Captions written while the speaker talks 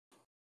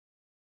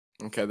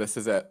Okay, this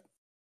is it.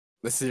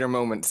 This is your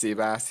moment,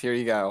 Seabass. Here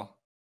you go.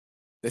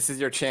 This is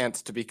your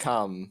chance to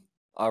become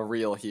a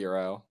real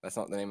hero. That's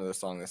not the name of the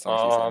song. This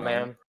song's Oh,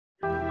 man.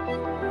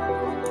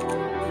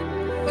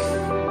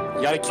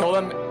 You gotta kill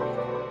them.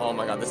 Oh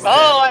my god, this is it.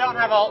 I don't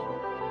have ult.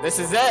 This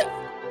is it.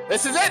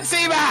 This is it,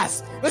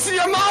 Seabass. This is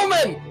your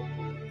moment.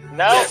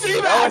 No,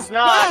 Seabass! no, it's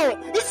not.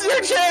 No, this is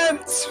your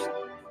chance.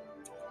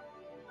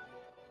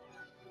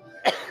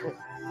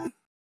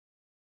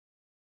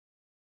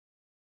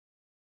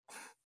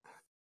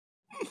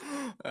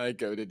 I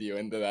goaded you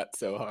into that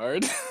so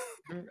hard.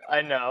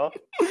 I know.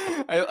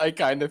 I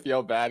kind of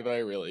feel bad, but I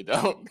really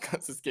don't,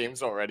 because this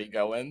game's already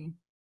going.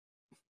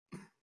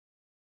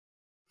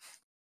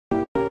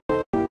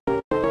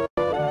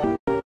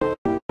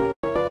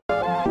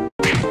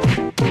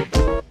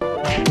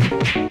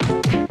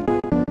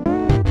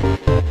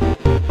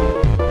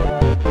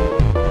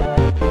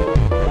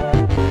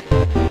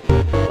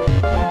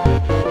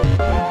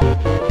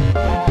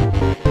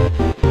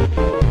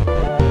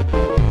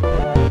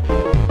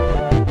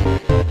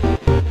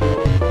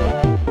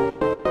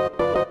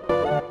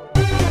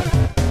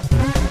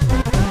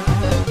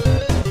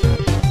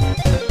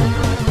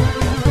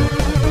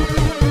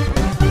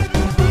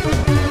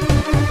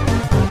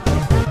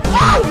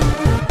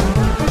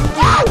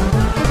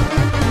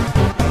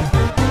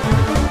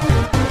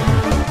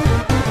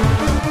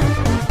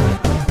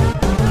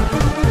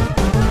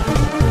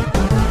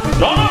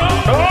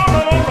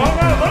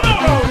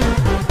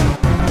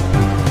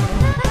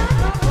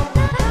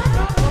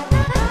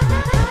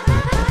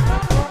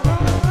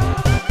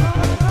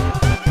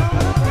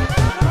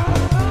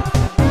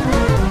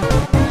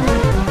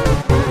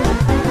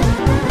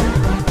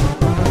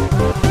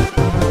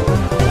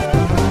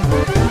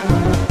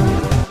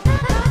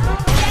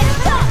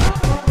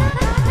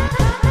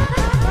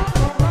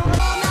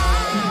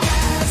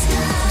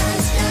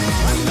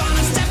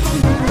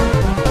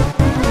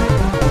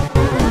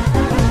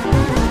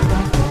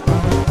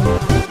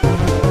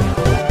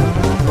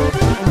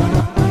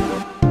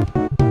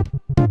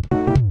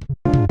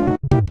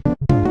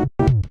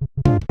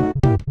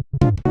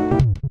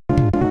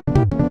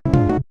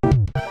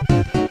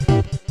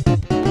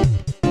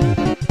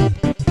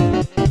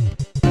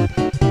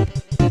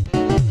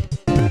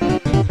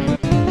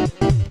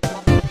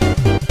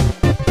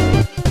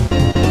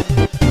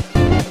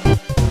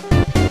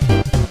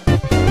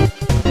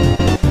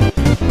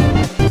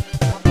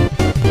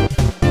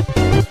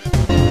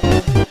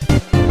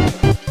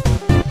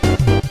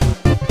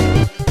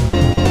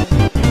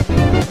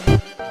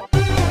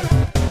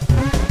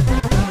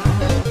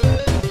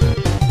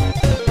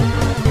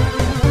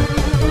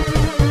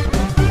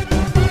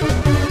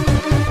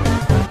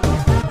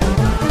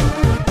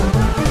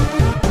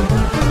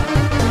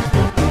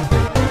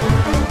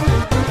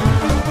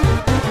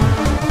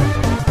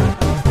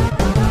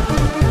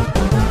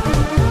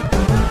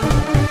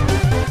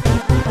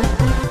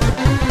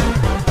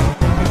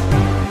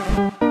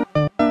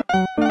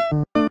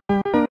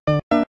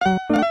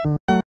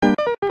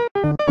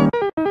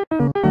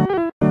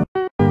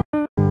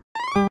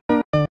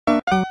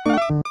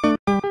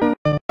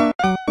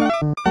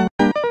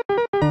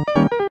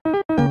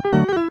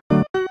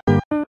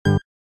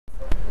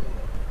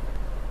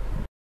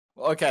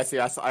 Okay, see,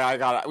 I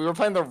got it. We were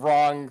playing the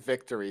wrong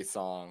victory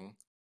song.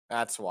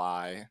 That's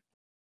why.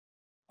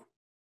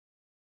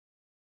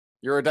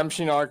 Your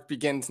redemption arc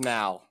begins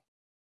now.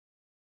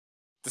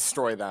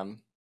 Destroy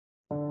them.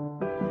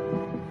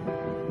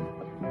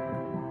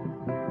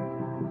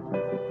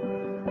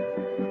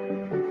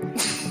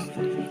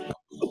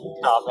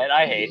 Stop it,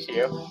 I hate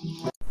you.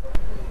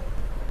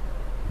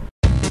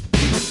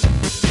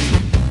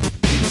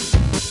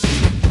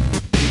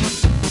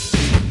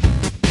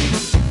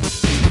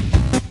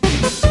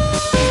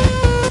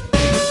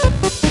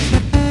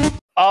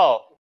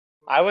 Oh,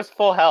 I was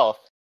full health.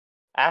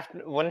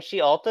 When she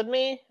ulted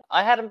me,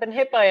 I hadn't been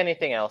hit by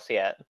anything else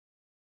yet.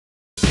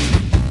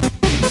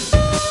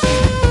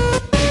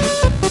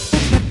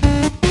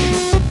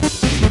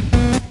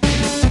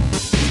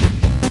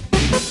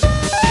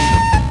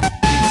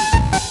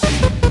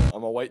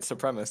 I'm a white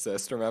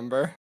supremacist,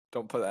 remember?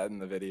 Don't put that in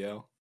the video.